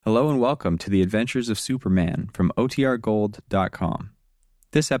Hello and welcome to the Adventures of Superman from OTRGold.com.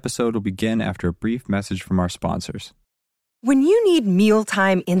 This episode will begin after a brief message from our sponsors. When you need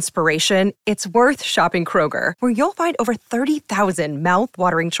mealtime inspiration, it's worth shopping Kroger, where you'll find over 30,000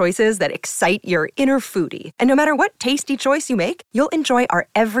 mouth-watering choices that excite your inner foodie. And no matter what tasty choice you make, you'll enjoy our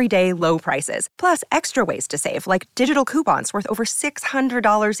everyday low prices, plus extra ways to save, like digital coupons worth over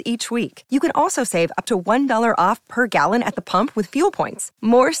 $600 each week. You can also save up to $1 off per gallon at the pump with fuel points.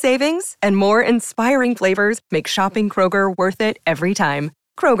 More savings and more inspiring flavors make shopping Kroger worth it every time.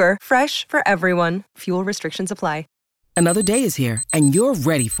 Kroger, fresh for everyone. Fuel restrictions apply. Another day is here, and you're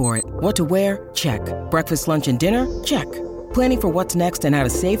ready for it. What to wear? Check. Breakfast, lunch, and dinner? Check. Planning for what's next and how to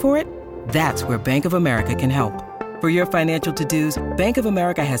save for it? That's where Bank of America can help. For your financial to-dos, Bank of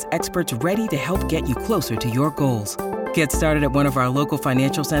America has experts ready to help get you closer to your goals. Get started at one of our local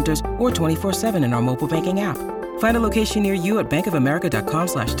financial centers or 24/7 in our mobile banking app. Find a location near you at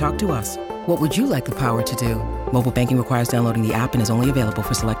bankofamerica.com/talktous. What would you like the power to do? Mobile banking requires downloading the app and is only available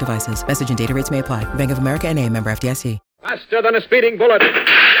for select devices. Message and data rates may apply. Bank of America N.A., member FDIC. Faster than a speeding bullet.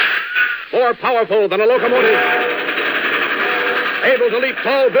 More powerful than a locomotive. Able to leap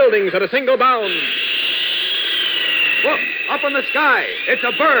tall buildings at a single bound. Look, up in the sky. It's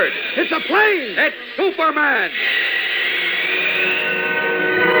a bird. It's a plane. It's Superman.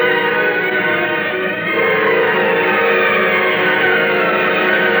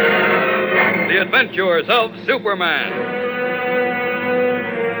 The Adventures of Superman.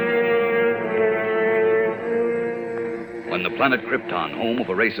 When the planet Krypton, home of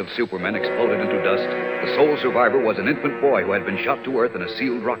a race of supermen, exploded into dust, the sole survivor was an infant boy who had been shot to Earth in a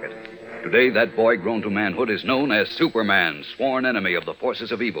sealed rocket. Today, that boy, grown to manhood, is known as Superman, sworn enemy of the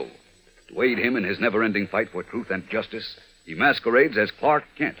forces of evil. To aid him in his never-ending fight for truth and justice, he masquerades as Clark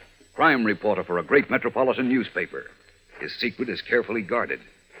Kent, crime reporter for a great metropolitan newspaper. His secret is carefully guarded.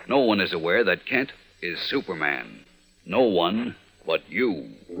 No one is aware that Kent is Superman. No one but you.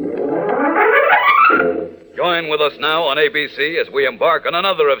 Join with us now on ABC as we embark on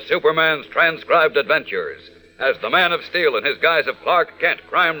another of Superman's transcribed adventures, as the Man of Steel in his guise of Clark Kent,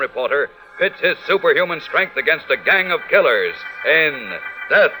 crime reporter, pits his superhuman strength against a gang of killers in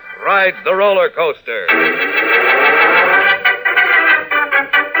Death Rides the Roller Coaster.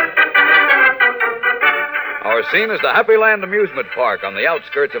 Our scene is the Happy Land amusement park on the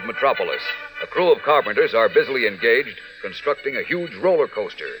outskirts of Metropolis. A crew of carpenters are busily engaged constructing a huge roller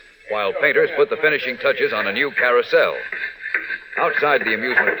coaster, while painters put the finishing touches on a new carousel. Outside the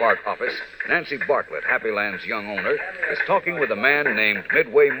amusement park office, Nancy Bartlett, Happy Land's young owner, is talking with a man named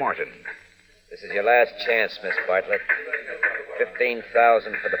Midway Martin. This is your last chance, Miss Bartlett.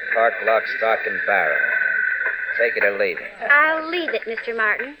 $15,000 for the park, lock, stock, and barrel. Take it or leave it. I'll leave it, Mr.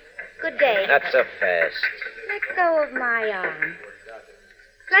 Martin. Good day. Not so fast. Let go of my arm.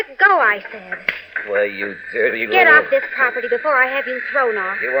 Let go, I said. Well, you dirty Get little... off this property before I have you thrown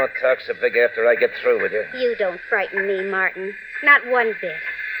off. You won't talk so big after I get through with you. You don't frighten me, Martin. Not one bit.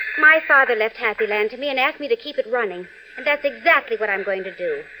 My father left Happy Land to me and asked me to keep it running. And that's exactly what I'm going to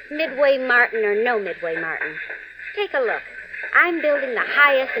do. Midway Martin or no Midway Martin. Take a look. I'm building the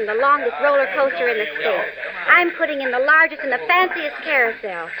highest and the longest roller coaster in the state. I'm putting in the largest and the fanciest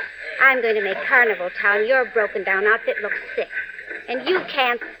carousel. I'm going to make Carnival Town, your broken-down outfit, look sick. And you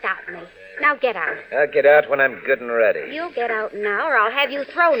can't stop me. Now get out. I'll get out when I'm good and ready. You'll get out now, or I'll have you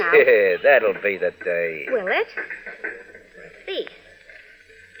thrown out. Yeah, that'll be the day. Will it? Let's see.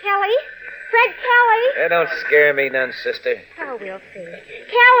 Kelly? Fred Kelly? Don't scare me none, sister. Oh, we'll see.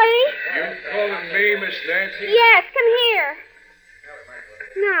 Kelly? You calling me, Miss Nancy? Yes, come here.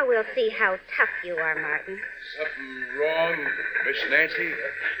 Now we'll see how tough you are, Martin. Something wrong, Miss Nancy?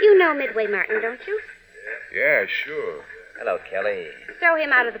 You know Midway Martin, don't you? Yeah, sure. Hello, Kelly. Throw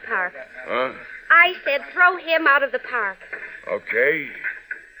him out of the park. Huh? I said throw him out of the park. Okay.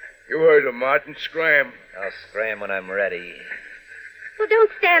 You heard of Martin. Scram. I'll scram when I'm ready. Well,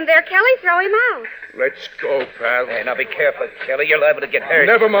 don't stand there, Kelly. Throw him out. Let's go, pal. Hey, now be careful, Kelly. You're liable to get hurt.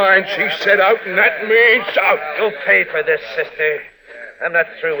 Never mind. She said out, and that means out. You'll pay for this, sister. I'm not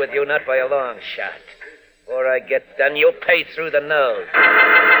through with you, not by a long shot. Before I get done, you'll pay through the nose.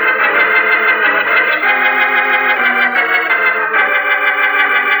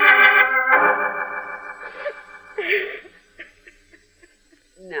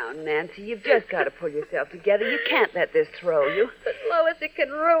 Now, Nancy, you've just got to pull yourself together. You can't let this throw you. But, Lois, it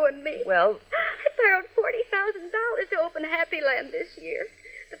can ruin me. Well, I borrowed $40,000 to open Happy Land this year.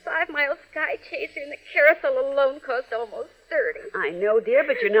 The 5-mile sky chaser and the carousel alone cost almost $30. I know, dear,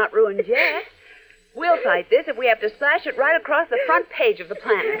 but you're not ruined yet. We'll fight this if we have to splash it right across the front page of the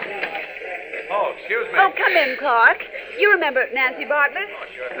Planet. Oh, excuse me. Oh, come in, Clark. You remember Nancy Bartlett? Oh,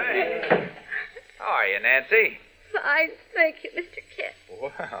 sure thing. How are you, Nancy? Fine, thank you, Mr. Kent.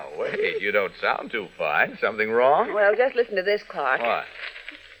 Well, wait, you don't sound too fine. Something wrong? Well, just listen to this, Clark. What?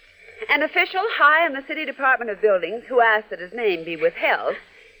 An official high in the City Department of Buildings who asked that his name be withheld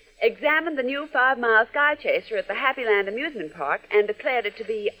examined the new 5-mile sky chaser at the Happy Land amusement park and declared it to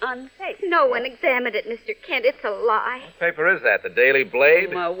be unsafe. No one examined it, Mr. Kent. It's a lie. What paper is that? The Daily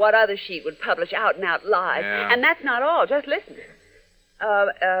Blade? Well, what other sheet would publish out-and-out lies? Yeah. And that's not all. Just listen.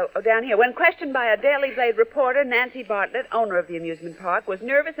 Down here. When questioned by a Daily Blade reporter, Nancy Bartlett, owner of the amusement park, was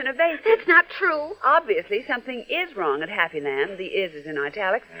nervous and evasive. That's not true. Obviously, something is wrong at Happy Land. The is in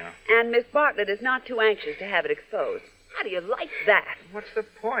italics. Yeah. And Miss Bartlett is not too anxious to have it exposed. How do you like that? What's the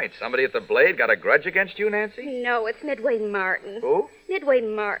point? Somebody at the Blade got a grudge against you, Nancy? No, it's Midway Martin. Who? Midway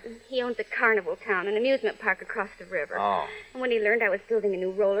Martin. He owns a carnival town, an amusement park across the river. Oh. And when he learned I was building a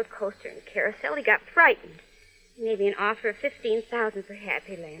new roller coaster and carousel, he got frightened. He made me an offer of $15,000 for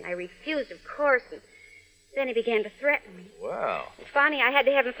Happy Land. I refused, of course, and then he began to threaten me. Well. Finally, I had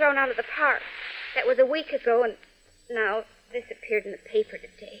to have him thrown out of the park. That was a week ago, and now this appeared in the paper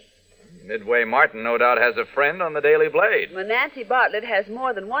today. Midway Martin no doubt has a friend on the Daily Blade. Well, Nancy Bartlett has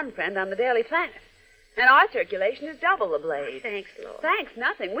more than one friend on the Daily Planet. And our circulation is double the Blade. Thanks, Lord. Thanks,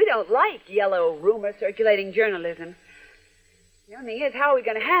 nothing. We don't like yellow rumor circulating journalism. The only thing is, how are we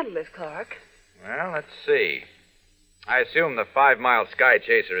going to handle this, Clark? Well, let's see. I assume the 5-mile sky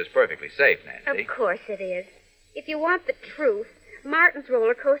chaser is perfectly safe, Nancy. Of course it is. If you want the truth, Martin's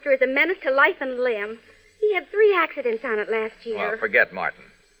roller coaster is a menace to life and limb. He had 3 accidents on it last year. Well, forget Martin.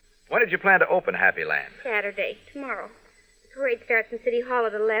 When did you plan to open Happy Land? Saturday, tomorrow. The parade starts in City Hall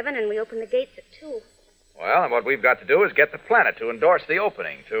at 11, and we open the gates at 2. Well, and what we've got to do is get the Planet to endorse the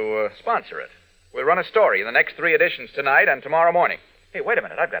opening, to sponsor it. We'll run a story in the next 3 editions tonight and tomorrow morning. Hey, wait a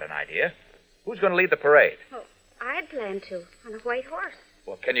minute. I've got an idea. Who's going to lead the parade? Oh, I'd planned to, on a white horse.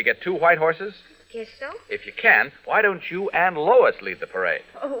 Well, can you get 2 white horses? Guess so. If you can, why don't you and Lois lead the parade?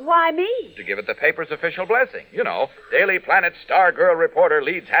 Why me? To give it the paper's official blessing. You know, Daily Planet Star Girl reporter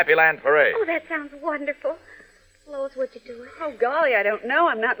leads Happy Land Parade. Oh, that sounds wonderful. Lois, would you do it? Oh, golly, I don't know.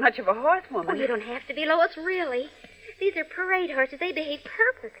 I'm not much of a horsewoman. Oh, you don't have to be, Lois, really. These are parade horses. They behave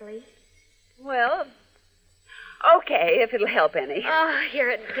perfectly. Well, okay, if it'll help any. Oh, you're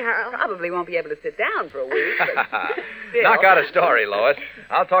a darling. Probably won't be able to sit down for a week, but still. Knock out a story, Lois.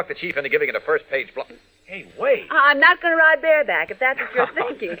 I'll talk the chief into giving it a first-page block. Hey, wait. I'm not going to ride bareback, if that's what you're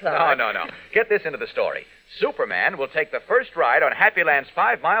thinking, Clark. No. Get this into the story. Superman will take the first ride on Happy Land's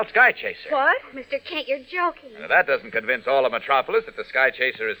 5-mile sky chaser. What? Mr. Kent, you're joking. Now, that doesn't convince all of Metropolis that the sky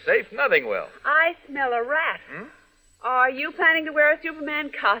chaser is safe. Nothing will. I smell a rat. Are you planning to wear a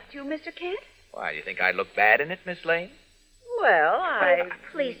Superman costume, Mr. Kent? Why, do you think I'd look bad in it, Miss Lane? Well, Oh,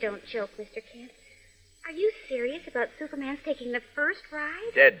 please don't joke, Mr. Kent. Are you serious about Superman's taking the first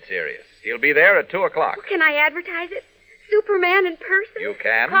ride? Dead serious. He'll be there at 2 o'clock. Well, can I advertise it? Superman in person? You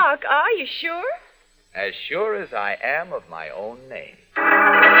can? Clark, are you sure? As sure as I am of my own name. And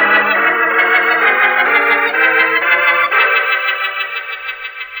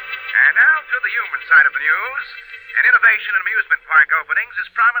now to the human side of the news. An innovation in amusement park openings is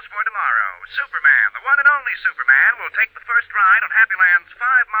promised for tomorrow. Superman, the one and only Superman, will take the first ride on Happy Land's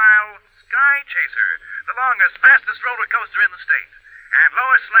 5-mile Sky Chaser, the longest, fastest roller coaster in the state. And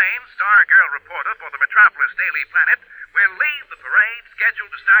Lois Lane, star girl reporter for the Metropolis Daily Planet, will lead the parade scheduled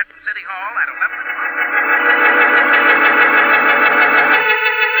to start from City Hall at 11 o'clock.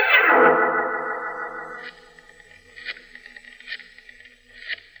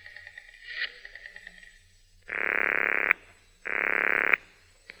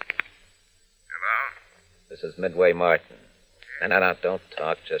 This is Midway Martin. No, don't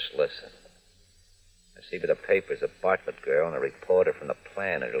talk, just listen. I see by the papers a Bartlett girl and a reporter from the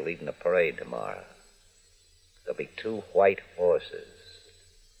Planet are leading the parade tomorrow. There'll be 2 white horses.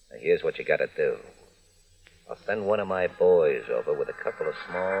 Now, here's what you gotta do. I'll send one of my boys over with a couple of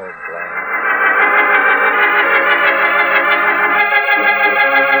small glass...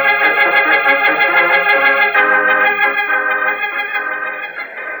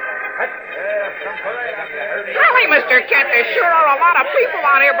 Golly, Mr. Kent, there sure are a lot of people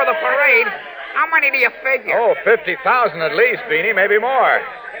out here for the parade. How many do you figure? Oh, 50,000 at least, Beanie, maybe more.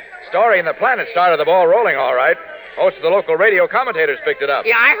 Story in the Planet started the ball rolling, all right. Most of the local radio commentators picked it up.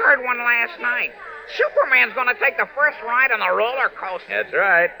 Yeah, I heard one last night. Superman's going to take the first ride on the roller coaster. That's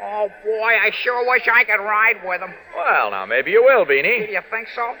right. Oh, boy, I sure wish I could ride with him. Well, now, maybe you will, Beanie. Do you think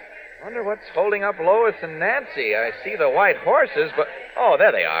so? Wonder what's holding up Lois and Nancy. I see the white horses, but... Oh,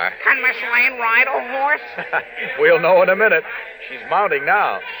 there they are. Can Miss Lane ride a horse? We'll know in a minute. She's mounting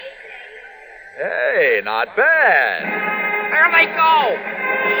now. Hey, not bad. There they go.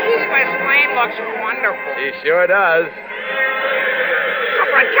 Gee, Miss Lane looks wonderful. He sure does.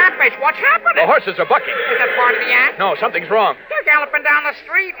 Super and Catfish, what's happening? The horses are bucking. Is it part of the act? No, something's wrong. They're galloping down the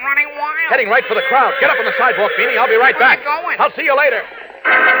street, running wild. Heading right for the crowd. Get up on the sidewalk, Beanie. I'll be right Where are back. they going? I'll see you later.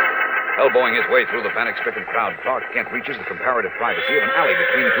 Elbowing his way through the panic-stricken crowd, Clark Kent reaches the comparative privacy of an alley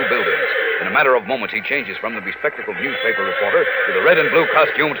between two buildings. In a matter of moments, he changes from the bespectacled newspaper reporter to the red and blue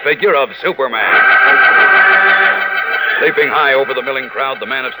costumed figure of Superman. Leaping high over the milling crowd, the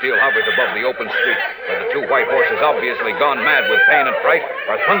Man of Steel hovers above the open street, where the two white horses, obviously gone mad with pain and fright,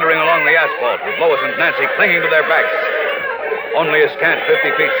 are thundering along the asphalt, with Lois and Nancy clinging to their backs. Only a scant 50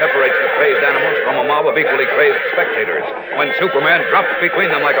 feet separates the crazed animals from a mob of equally crazed spectators, when Superman drops between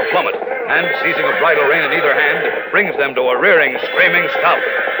them like a plummet, and, seizing a bridle rein in either hand, brings them to a rearing, screaming stop.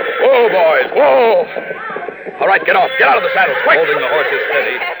 Whoa, boys, whoa! All right, get off. Get out of the saddles, quick! Holding the horses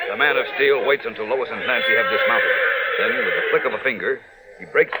steady, the Man of Steel waits until Lois and Nancy have dismounted. Then, with the flick of a finger, he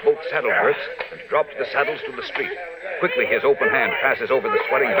breaks both saddle girths and drops the saddles to the street. Quickly, his open hand passes over the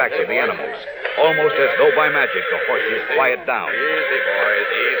sweating backs of the animals. Almost as though by magic, the horses quiet down. Easy, boys,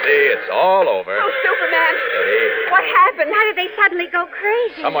 easy. It's all over. Oh, Superman. Steady. What happened? How did they suddenly go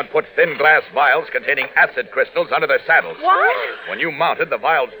crazy? Someone put thin glass vials containing acid crystals under their saddles. What? When you mounted, the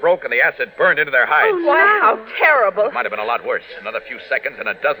vials broke and the acid burned into their hides. Oh, Why, no. how terrible. It might have been a lot worse. Another few seconds and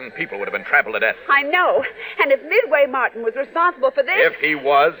a dozen people would have been trampled to death. I know. And if Midway Martin was responsible for this... If he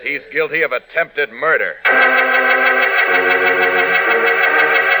was, he's guilty of attempted murder.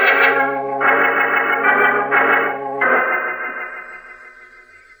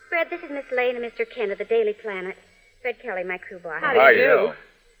 Fred, this is Miss Lane and Mr. Kent of the Daily Planet. Fred Kelly, my crew boss. How do you do?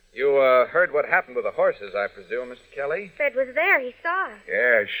 You heard what happened with the horses, I presume, Mr. Kelly? Fred was there. He saw us.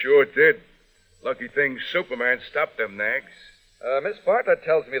 Yeah, sure did. Lucky thing Superman stopped them nags. Miss Bartlett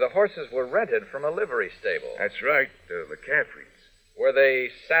tells me the horses were rented from a livery stable. That's right, the McCaffreys. Were they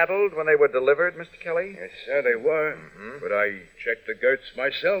saddled when they were delivered, Mr. Kelly? Yes, sir, they were. Mm-hmm. But I checked the girths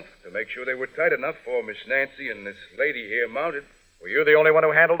myself to make sure they were tight enough for Miss Nancy and this lady here mounted. Were you the only one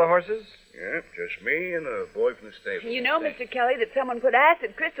who handled the horses? Yeah, just me and a boy from the stable. You know, Mr. Kelly, that someone put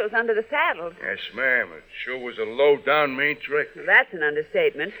acid crystals under the saddles. Yes, ma'am. It sure was a low-down mean trick. Well, that's an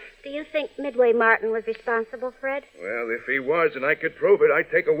understatement. Do you think Midway Martin was responsible, Fred? Well, if he was and I could prove it, I'd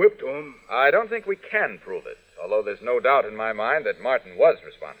take a whip to him. I don't think we can prove it, although there's no doubt in my mind that Martin was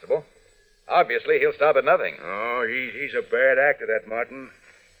responsible. Obviously, he'll stop at nothing. Oh, he's a bad actor, that Martin.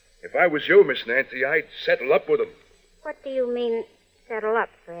 If I was you, Miss Nancy, I'd settle up with him. What do you mean, settle up,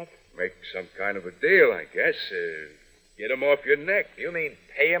 Fred? Make some kind of a deal, I guess. Get him off your neck. You mean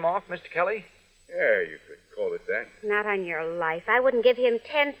pay him off, Mr. Kelly? Yeah, you could call it that. Not on your life. I wouldn't give him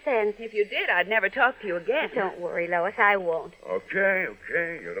 10 cents. If you did, I'd never talk to you again. Don't worry, Lois. I won't. Okay.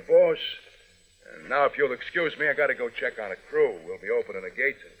 You're the boss. And now, if you'll excuse me, I got to go check on a crew. We'll be opening the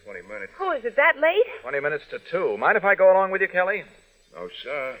gates in 20 minutes. Oh, is it that late? 20 minutes to 2. Mind if I go along with you, Kelly? No,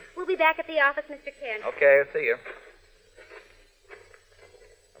 sir. We'll be back at the office, Mr. Kent. Okay, I'll see you.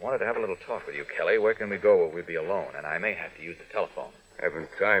 I wanted to have a little talk with you, Kelly. Where can we go where we'll be alone? And I may have to use the telephone. Haven't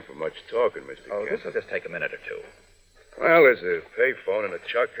time for much talking, Mr. Oh, Kent. this will just take a minute or two. Well, there's a payphone in the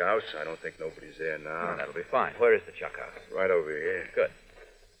chuck house. I don't think nobody's there Oh, now. that'll be fine. Where is the chuck house? Right over here. Good.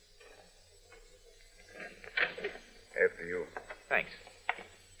 After you. Thanks.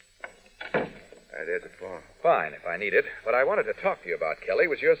 There's a phone. Fine, if I need it. What I wanted to talk to you about, Kelly,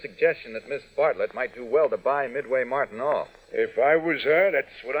 was your suggestion that Miss Bartlett might do well to buy Midway Martin off. If I was her,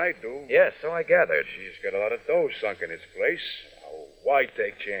 that's what I'd do. Yes, so I gathered. She's got a lot of dough sunk in his place. Now, why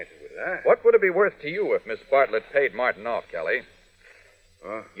take chances with that? What would it be worth to you if Miss Bartlett paid Martin off, Kelly?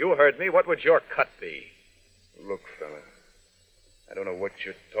 Huh? You heard me. What would your cut be? Look, fella, I don't know what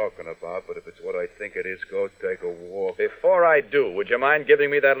you're talking about, but if it's what I think it is, go take a walk. Before I do, would you mind giving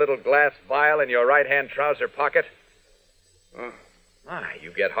me that little glass vial in your right-hand trouser pocket? Huh? My,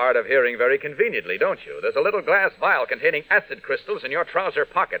 you get hard of hearing very conveniently, don't you? There's a little glass vial containing acid crystals in your trouser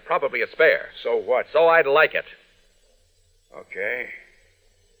pocket, probably a spare. So what? So I'd like it. Okay.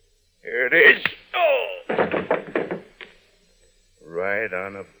 Here it is. Oh! Right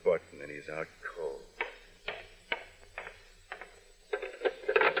on a button, and he's out cold.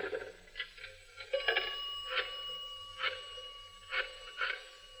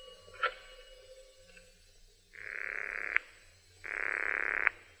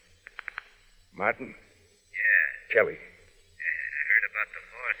 Martin? Yeah. Kelly. I heard about the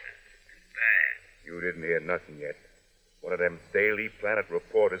horses. It's bad. You didn't hear nothing yet. One of them Daily Planet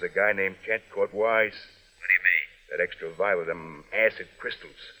reporters, a guy named Kent, caught wise. What do you mean? That extra vial of them acid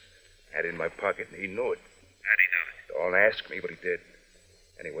crystals. Had it in my pocket, and he knew it. How'd he know it? Don't ask me, but he did.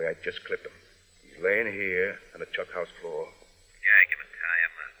 Anyway, I just clipped him. laying here on the chuck house floor. Yeah, give him a tie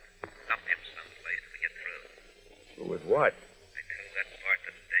him up. Dump him someplace till we get through. With what? I told that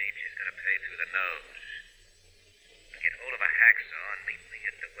Bartlett dame she's going to pay through the nose. Get hold of a hacksaw and meet me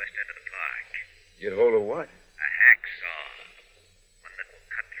at the west end of the park. Get hold of what? A hacksaw. One that will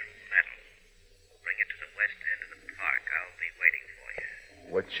cut through metal. Bring it to the west end of the park. I'll be waiting for you.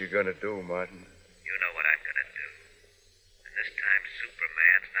 What you gonna do, Martin? You know what I'm going to do. And this time,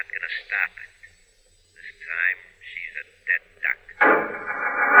 Superman's not going to stop it. This time, she's a dead duck.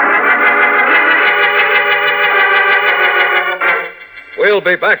 We'll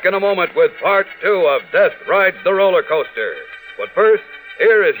be back in a moment with part 2 of Death Rides the Roller Coaster. But first,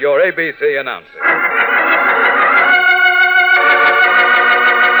 here is your ABC announcer.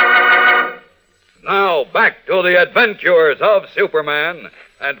 Now, back to the adventures of Superman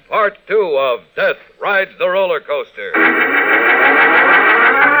and part 2 of Death Rides the Roller Coaster.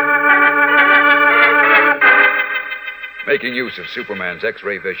 Making use of Superman's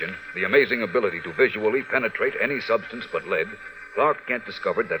X-ray vision, the amazing ability to visually penetrate any substance but lead, Clark Kent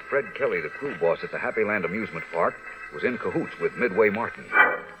discovered that Fred Kelly, the crew boss at the Happy Land Amusement Park, was in cahoots with Midway Martin.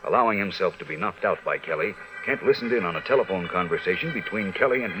 Allowing himself to be knocked out by Kelly, Kent listened in on a telephone conversation between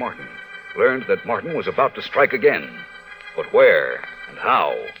Kelly and Martin. Learned that Martin was about to strike again. But where and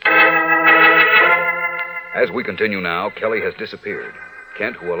how? As we continue now, Kelly has disappeared.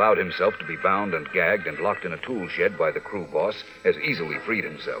 Kent, who allowed himself to be bound and gagged and locked in a tool shed by the crew boss, has easily freed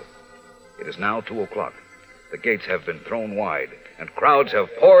himself. It is now 2 o'clock. The gates have been thrown wide, and crowds have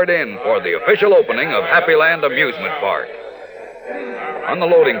poured in for the official opening of Happy Land Amusement Park. On the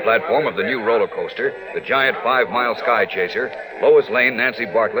loading platform of the new roller coaster, the giant 5-mile Sky Chaser, Lois Lane, Nancy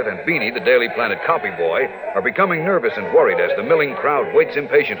Bartlett, and Beanie, the Daily Planet copy boy, are becoming nervous and worried as the milling crowd waits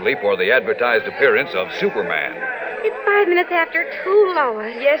impatiently for the advertised appearance of Superman. It's 5 minutes after 2,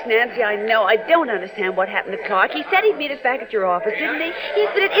 Lois. Yes, Nancy, I know. I don't understand what happened to Clark. He said he'd meet us back at your office, didn't he? Yes,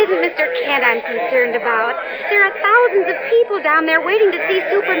 but it isn't Mr. Kent I'm concerned about. There are thousands of people down there waiting to see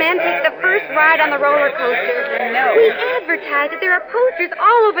Superman take the first ride on the roller coaster. No. We advertised it. There are posters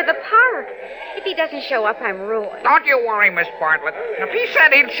all over the park. If he doesn't show up, I'm ruined. Don't you worry, Miss Bartlett. If he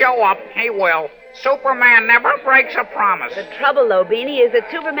said he'd show up, he will. Superman never breaks a promise. The trouble, though, Beanie, is that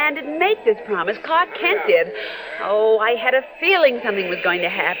Superman didn't make this promise. Clark Kent did. Oh, I had a feeling something was going to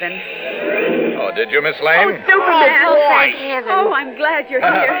happen. Oh, did you, Miss Lane? Oh, Superman. Oh, thank heaven. Oh, I'm glad you're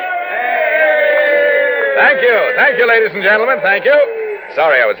here. Thank you. Thank you, ladies and gentlemen. Thank you.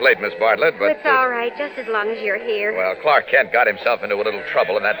 Sorry I was late, Miss Bartlett, but... It's all right, just as long as you're here. Well, Clark Kent got himself into a little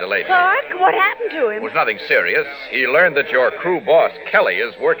trouble, and that delayed me. Clark, what happened to It him? was nothing serious. He learned that your crew boss, Kelly,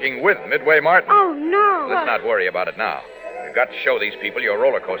 is working with Midway Martin. Oh, no. Let's not worry about it now. You've got to show these people your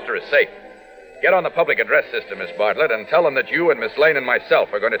roller coaster is safe. Get on the public address system, Miss Bartlett, and tell them that you and Miss Lane and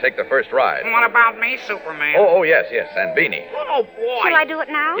myself are going to take the first ride. What about me, Superman? Oh, yes, and Beanie. Oh, boy. Shall I do it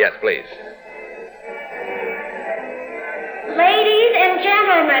now? Yes, please. Ladies and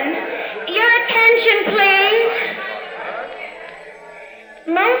gentlemen, your attention, please.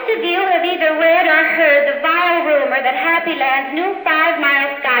 Most of you have either read or heard the vile rumor that Happy Land's new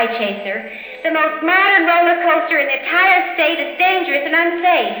 5-mile Sky Chaser, the most modern roller coaster in the entire state, is dangerous and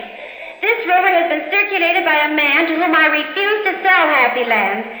unsafe. This rumor has been circulated by a man to whom I refuse to sell Happy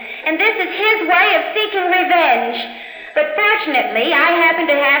Land, and this is his way of seeking revenge. But fortunately, I happen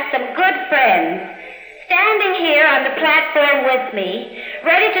to have some good friends. Standing here on the platform with me,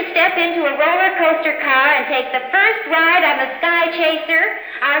 ready to step into a roller coaster car and take the first ride on the Sky Chaser,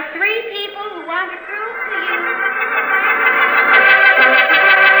 are 3 people who want to prove to you.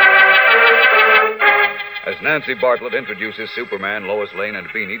 As Nancy Bartlett introduces Superman, Lois Lane, and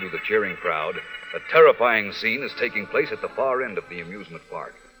Beanie to the cheering crowd, a terrifying scene is taking place at the far end of the amusement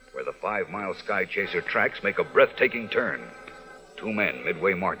park, where the 5-mile Sky Chaser tracks make a breathtaking turn. 2 men,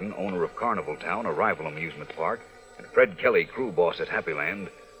 Midway Martin, owner of Carnival Town, a rival amusement park, and Fred Kelly, crew boss at Happy Land,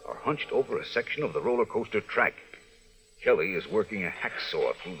 are hunched over a section of the roller coaster track. Kelly is working a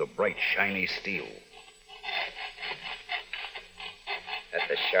hacksaw through the bright, shiny steel. That's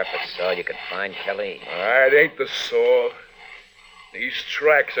the sharpest saw you could find, Kelly. It ain't the saw. These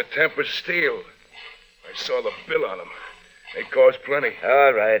tracks are tempered steel. I saw the bill on them. They cost plenty.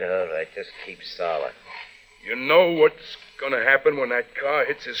 All right. Just keep solid. You know what's going to happen when that car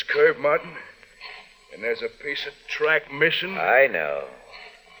hits this curve, Martin? And there's a piece of track missing? I know.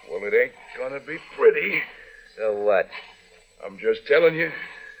 Well, it ain't going to be pretty. So what? I'm just telling you.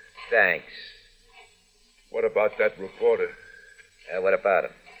 Thanks. What about that reporter? What about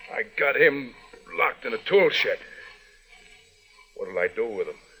him? I got him locked in a tool shed. What'll I do with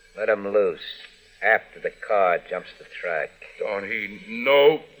him? Let him loose. After the car jumps the track. Don't he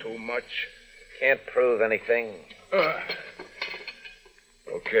know too much? Can't prove anything.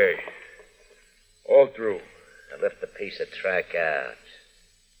 Okay. All through. Now lift the piece of track out.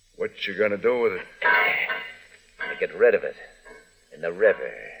 What you gonna do with it? Get rid of it. In the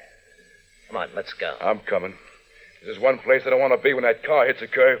river. Come on, let's go. I'm coming. There's one place I don't want to be when that car hits a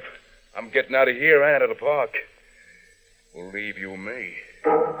curve. I'm getting out of here and out of the park. Believe you me.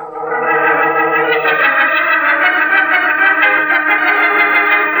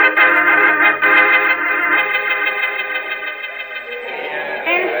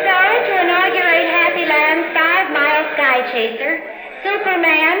 And so, to inaugurate Happy Land's 5-mile Sky Chaser,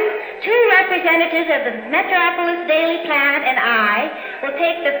 Superman, 2 representatives of the Metropolis Daily Planet, and I will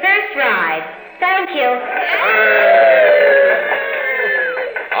take the first ride. Thank you.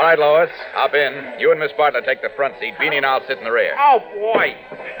 All right, Lois, hop in. You and Miss Bartlett take the front seat. Beanie and I'll sit in the rear. Oh, boy.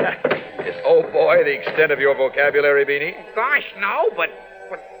 Is oh boy the extent of your vocabulary, Beanie? Gosh, no, but...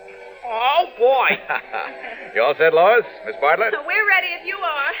 Oh, boy. You all set, Lois? Miss Bartlett? We're ready if you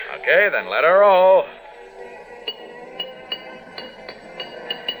are. Okay, then let her roll.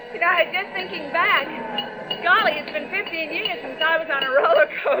 You know, just thinking back, golly, it's been 15 years since I was on a roller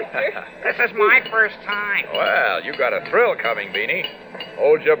coaster. This is my first time. Well, you got a thrill coming, Beanie.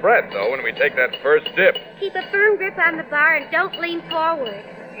 Hold your breath, though, when we take that first dip. Keep a firm grip on the bar and don't lean forward.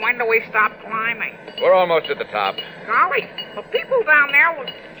 When do we stop climbing? We're almost at the top. Golly, the people down there look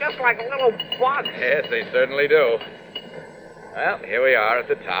just like little bugs. Yes, they certainly do. Well, here we are at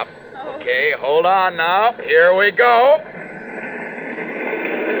the top. Okay, hold on now. Here we go.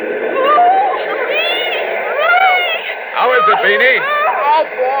 How is it, Beanie? Oh,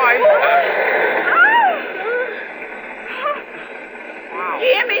 boy. Wow.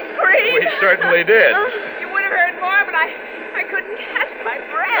 Hear me scream? We certainly did. You would have heard more, but I couldn't catch my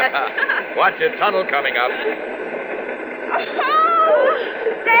breath. Watch your tunnel coming up.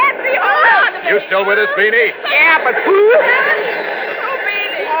 Nancy, hold on to me. You still with us, Beanie? Yeah, but... Oh,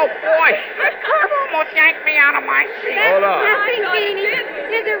 Beanie. Oh, boy. That curve almost yanked me out of my seat. Hold on. Nothing, Beanie.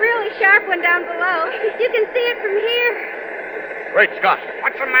 There's a really sharp one down below. You can see it from here. Great Scott.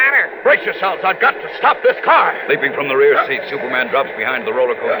 What's the matter? Brace yourselves. I've got to stop this car. Leaping from the rear seat, Superman drops behind the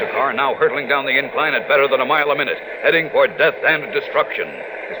roller coaster car, now hurtling down the incline at better than a mile a minute, heading for death and destruction.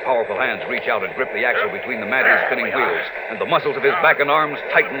 His powerful hands reach out and grip the axle between the madly spinning wheels, and the muscles of his back and arms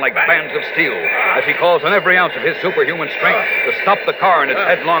tighten like bands of steel as he calls on every ounce of his superhuman strength to stop the car in its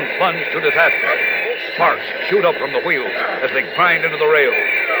headlong plunge to disaster. Sparks shoot up from the wheels as they grind into the rails.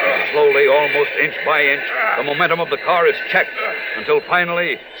 Slowly, almost inch by inch, the momentum of the car is checked until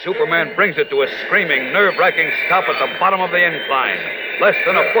finally Superman brings it to a screaming, nerve-wracking stop at the bottom of the incline, less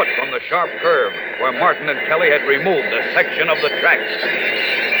than a foot from the sharp curve where Martin and Kelly had removed a section of the track.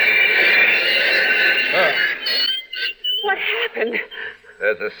 What happened?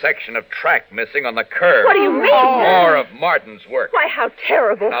 There's a section of track missing on the curve. What do you mean? More of Martin's work. Why, how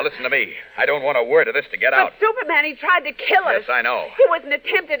terrible. Now, listen to me. I don't want a word of this to get out. But Superman, he tried to kill us. Yes, I know. It was an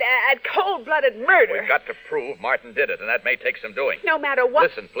attempted at cold-blooded murder. We've got to prove Martin did it, and that may take some doing. No matter what...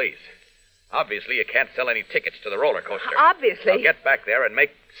 Listen, please. Obviously, you can't sell any tickets to the roller coaster. Obviously. Now get back there and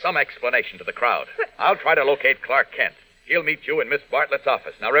make some explanation to the crowd. I'll try to locate Clark Kent. He'll meet you in Miss Bartlett's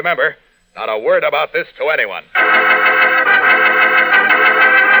office. Now, remember, not a word about this to anyone.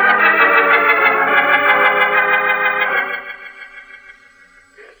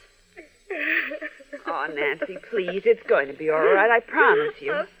 Oh, Nancy, please. It's going to be all right. I promise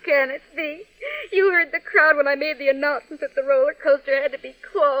you. How can it be? You heard the crowd when I made the announcement that the roller coaster had to be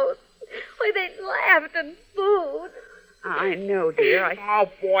closed. Why, they laughed and booed. I know, dear. Oh,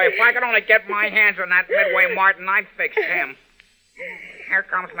 boy, if I could only get my hands on that Midway Martin, I'd fix him. Here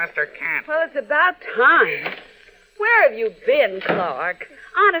comes Mr. Kent. Well, it's about time. Where have you been, Clark?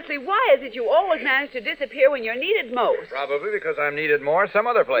 Honestly, why is it you always manage to disappear when you're needed most? Probably because I'm needed more some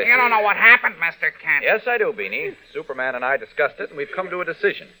other place. You don't know what happened, Mr. Kent. Yes, I do, Beanie. Superman and I discussed it, and we've come to a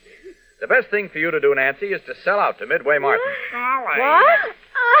decision. The best thing for you to do, Nancy, is to sell out to Midway Martin. Golly. What?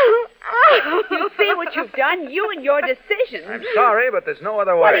 You see what you've done? You and your decisions. I'm sorry, but there's no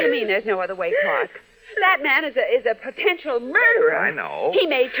other way. What do you mean there's no other way, Clark? That man is a potential murderer. I know. He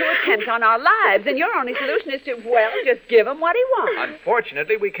made 2 attempts on our lives, and your only solution is to, well, just give him what he wants.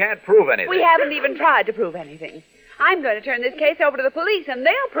 Unfortunately, we can't prove anything. We haven't even tried to prove anything. I'm going to turn this case over to the police, and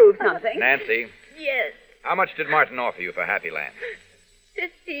they'll prove something. Nancy, Yes, how much did Martin offer you for Happy Land?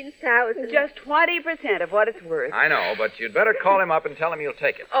 15,000. Just 20% of what it's worth. I know, but you'd better call him up and tell him you'll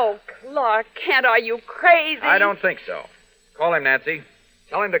take it. Oh, Clark Kent, are you crazy? I don't think so. Call him, Nancy.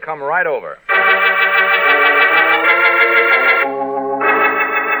 Tell him to come right over.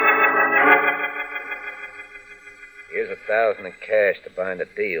 Here's $1,000 in cash to bind the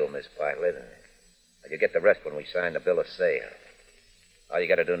deal, Miss Bartlett. You get the rest when we sign the bill of sale. All you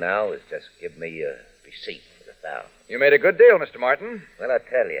got to do now is just give me a receipt for the $1,000. You made a good deal, Mr. Martin. Well, I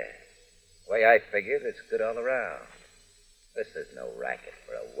tell you, the way I figured, it's good all around. This is no racket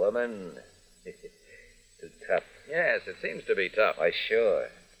for a woman. Too tough. Yes, it seems to be tough. Why, sure.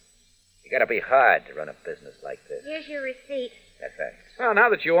 You got to be hard to run a business like this. Here's your receipt. That's right. Well, now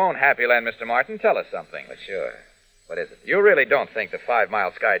that you own Happy Land, Mr. Martin, tell us something. Well, sure. What is it? You really don't think the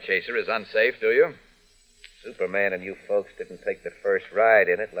 5-mile Sky Chaser is unsafe, do you? Superman and you folks didn't take the first ride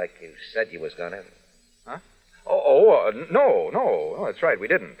in it like you said you was gonna. Huh? No, that's right, we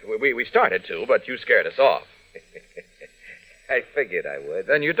didn't. We started to, but you scared us off. I figured I would.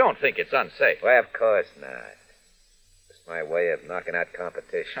 Then you don't think it's unsafe? Why, of course not. It's my way of knocking out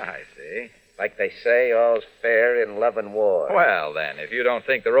competition. I see. Like they say, all's fair in love and war. Well, then, if you don't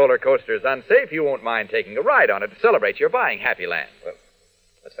think the roller coaster is unsafe, you won't mind taking a ride on it to celebrate your buying Happy Land. Well,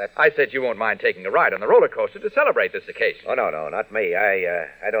 what's that? I said you won't mind taking a ride on the roller coaster to celebrate this occasion. Oh, no, not me.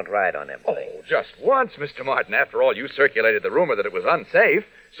 I don't ride on them things. Oh, just once, Mr. Martin. After all, you circulated the rumor that it was unsafe.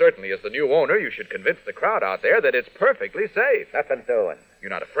 Certainly, as the new owner, you should convince the crowd out there that it's perfectly safe. Nothing doing. You're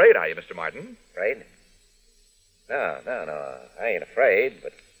not afraid, are you, Mr. Martin? Afraid? No. I ain't afraid,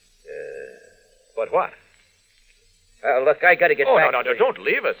 but, But what? Look, I gotta get back. No, don't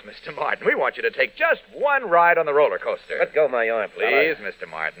leave us, Mr. Martin. We want you to take just one ride on the roller coaster. Let go of my arm, Please, fella. Mr.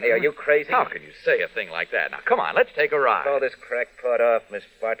 Martin. Hey, are you crazy? How can you say a thing like that? Now, come on, let's take a ride. Call this crackpot off, Miss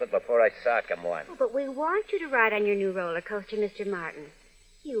Bartlett, before I sock him one. Oh, but we want you to ride on your new roller coaster, Mr. Martin.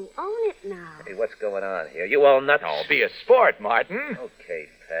 You own it now. Hey, what's going on here? You all nuts? Oh, be a sport, Martin. Okay,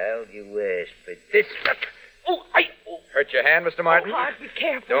 pal, you wish, but this... Hurt your hand, Mr. Martin? Oh, be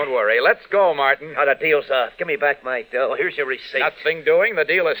careful. Don't worry. Let's go, Martin. Now, the deal's off. Give me back my dough. Here's your receipt. Nothing doing. The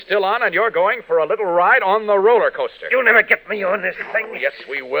deal is still on, and you're going for a little ride on the roller coaster. You'll never get me on this thing. Oh, yes,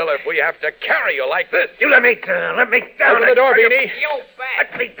 we will if we have to carry you like this. You let me down. Let me down. Open the door, Beanie. You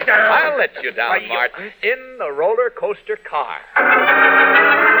bet. Let me down. I'll let you down, Martin, in the roller coaster car.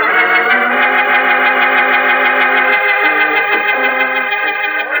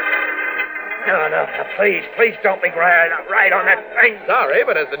 No, please don't make ride on that thing. Sorry,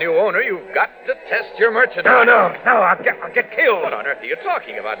 but as the new owner, you've got to test your merchandise. No, I'll get killed. What on earth are you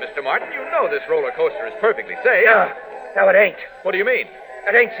talking about, Mr. Martin? You know this roller coaster is perfectly safe. No, it ain't. What do you mean?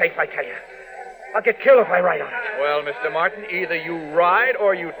 It ain't safe, I tell you. I'll get killed if I ride on it. Well, Mr. Martin, either you ride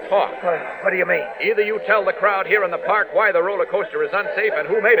or you talk. What do you mean? Either you tell the crowd here in the park why the roller coaster is unsafe and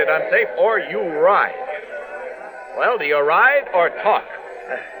who made it unsafe, or you ride. Well, do you ride or talk?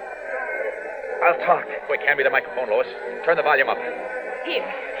 I'll talk. Quick, hand me the microphone, Lois. Turn the volume up. Here.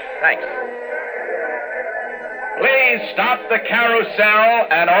 Thanks. Please stop the carousel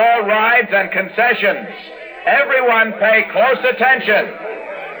and all rides and concessions. Everyone pay close attention.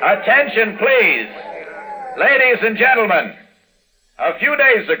 Attention, please. Ladies and gentlemen, a few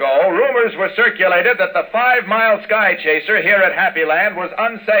days ago, rumors were circulated that the 5-mile Sky Chaser here at Happy Land was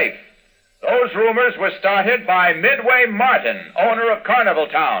unsafe. Those rumors were started by Midway Martin, owner of Carnival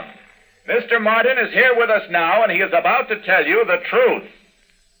Town. Mr. Martin is here with us now, and he is about to tell you the truth.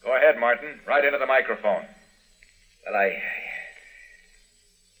 Go ahead, Martin. Right into the microphone. Well,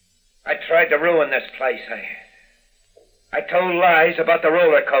 I tried to ruin this place. I told lies about the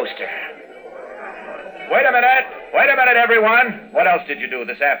roller coaster. Wait a minute, everyone. What else did you do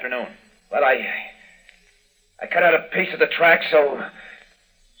this afternoon? Well, I cut out a piece of the track so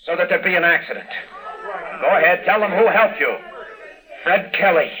that there'd be an accident. Go ahead. Tell them who helped you. Fred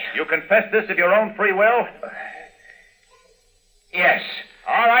Kelly. You confess this of your own free will? Yes.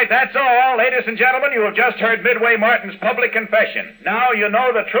 All right, that's all. Ladies and gentlemen, you have just heard Midway Martin's public confession. Now you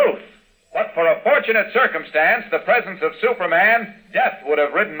know the truth. But for a fortunate circumstance, the presence of Superman, death would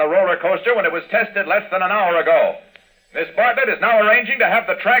have ridden the roller coaster when it was tested less than an hour ago. Miss Bartlett is now arranging to have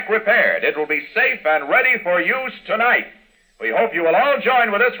the track repaired. It will be safe and ready for use tonight. We hope you will all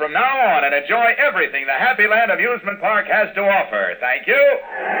join with us from now on and enjoy everything the Happy Land Amusement Park has to offer. Thank you.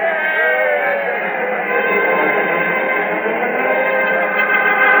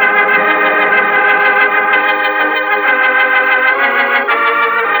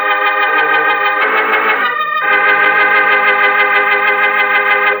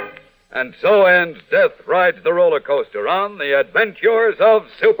 And so ends Death Rides the Roller Coaster on The Adventures of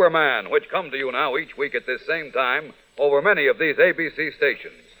Superman, which come to you now each week at this same time over many of these ABC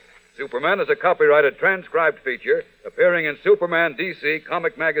stations. Superman is a copyrighted transcribed feature appearing in Superman DC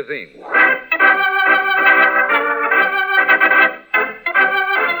comic magazine.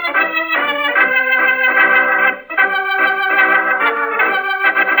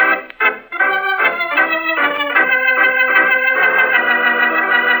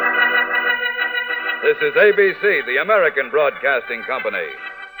 This is ABC, the American Broadcasting Company.